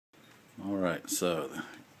Alright, so the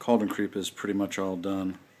Cauldron Creep is pretty much all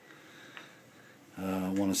done. I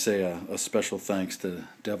want to say a special thanks to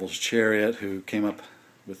Devil's Chariot, who came up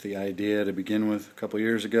with the idea to begin with a couple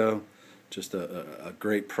years ago. Just a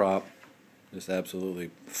great prop, just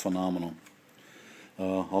absolutely phenomenal.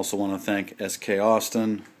 Also want to thank SK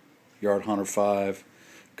Austin, Yard Hunter 5,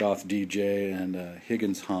 Goth DJ, and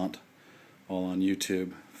Higgins Hunt, all on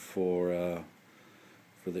YouTube, for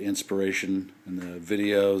the inspiration and the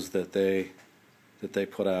videos that they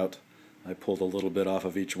put out. I pulled a little bit off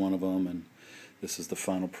of each one of them, and this is the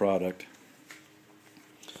final product.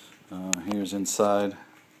 Here's inside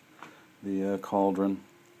the cauldron.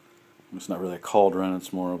 It's not really a cauldron,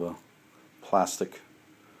 it's more of a plastic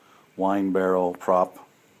wine barrel prop.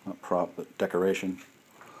 Not prop, but decoration.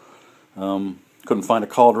 Couldn't find a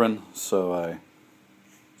cauldron, so I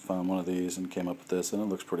found one of these and came up with this, and it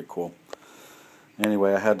looks pretty cool.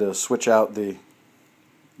 Anyway, I had to switch out the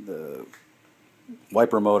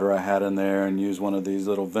wiper motor I had in there and use one of these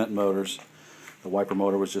little vent motors. The wiper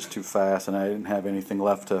motor was just too fast, and I didn't have anything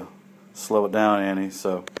left to slow it down any,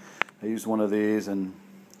 so I used one of these, and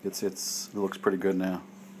it looks pretty good now.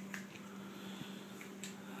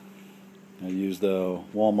 I used the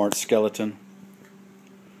Walmart skeleton.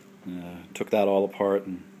 Took that all apart,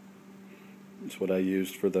 and that's what I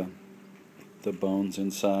used for the bones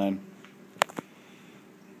inside.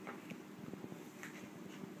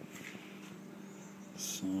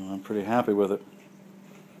 So I'm pretty happy with it.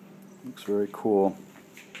 Looks very cool.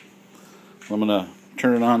 I'm going to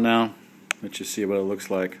turn it on now, let you see what it looks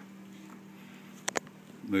like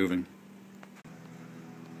moving.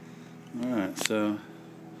 Alright, so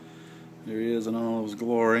there he is in all of his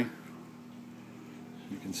glory.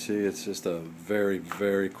 You can see it's just a very,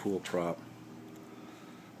 very cool prop.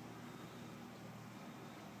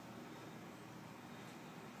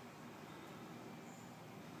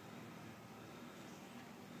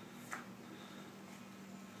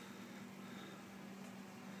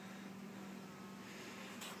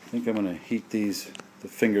 I think I'm going to heat the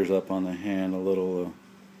fingers up on the hand a little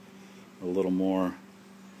more.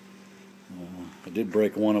 I did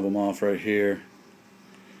break one of them off right here,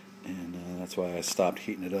 and that's why I stopped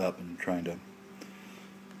heating it up and trying to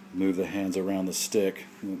move the hands around the stick.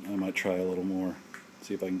 I might try a little more,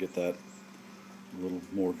 see if I can get that a little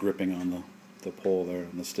more gripping on the pole there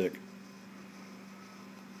on the stick.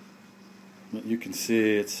 But you can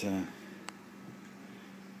see it's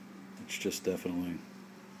just definitely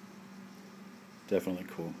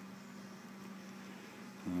cool.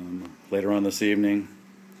 Later on this evening,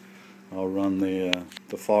 I'll run the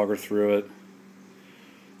fogger through it,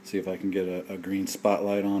 see if I can get a green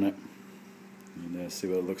spotlight on it, and see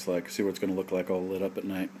what it looks like, see what it's going to look like all lit up at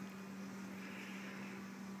night.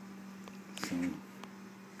 So,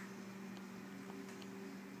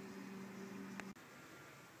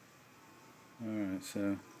 alright,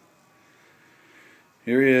 so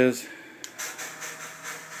here he is.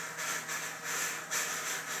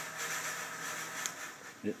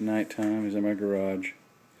 At night time, he's in my garage.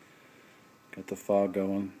 Got the fog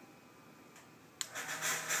going.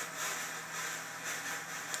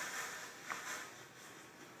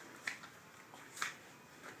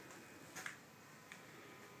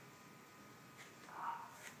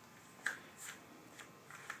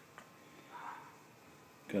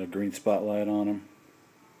 Got a green spotlight on him.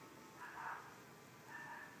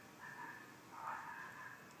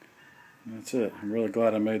 And that's it. I'm really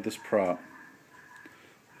glad I made this prop.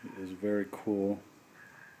 It is very cool,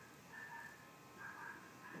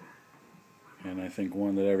 and I think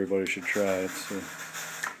one that everybody should try. It's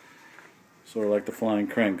sort of like the flying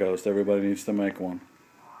crank ghost. Everybody needs to make one.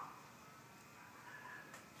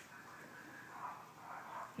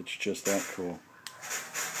 It's just that cool.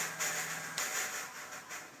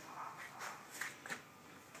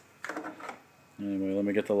 Anyway, let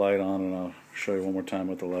me get the light on, and I'll show you one more time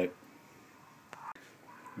with the light.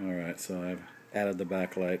 Alright, so I've added the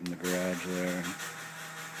backlight in the garage there,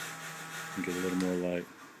 and get a little more light.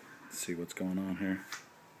 Let's see what's going on here.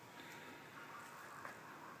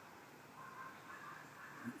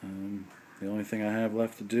 The only thing I have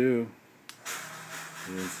left to do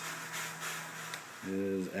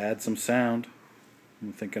is add some sound.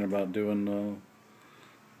 I'm thinking about doing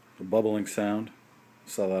a bubbling sound.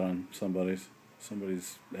 Saw that on somebody's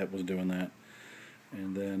that was doing that,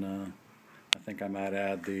 and then I think I might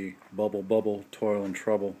add the Bubble Bubble Toil and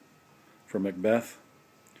Trouble for Macbeth.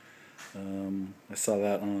 I saw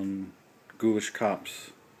that on Ghoulish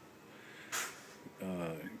Cop's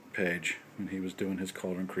page when he was doing his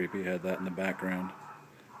Cauldron Creep. He had that in the background,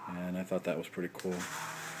 and I thought that was pretty cool,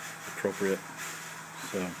 appropriate.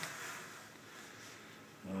 So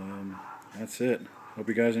that's it. Hope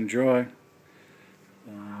you guys enjoy.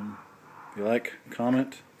 If you like,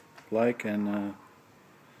 comment, like, and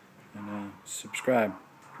subscribe.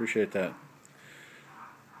 Appreciate that.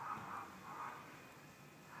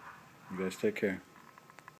 You guys take care.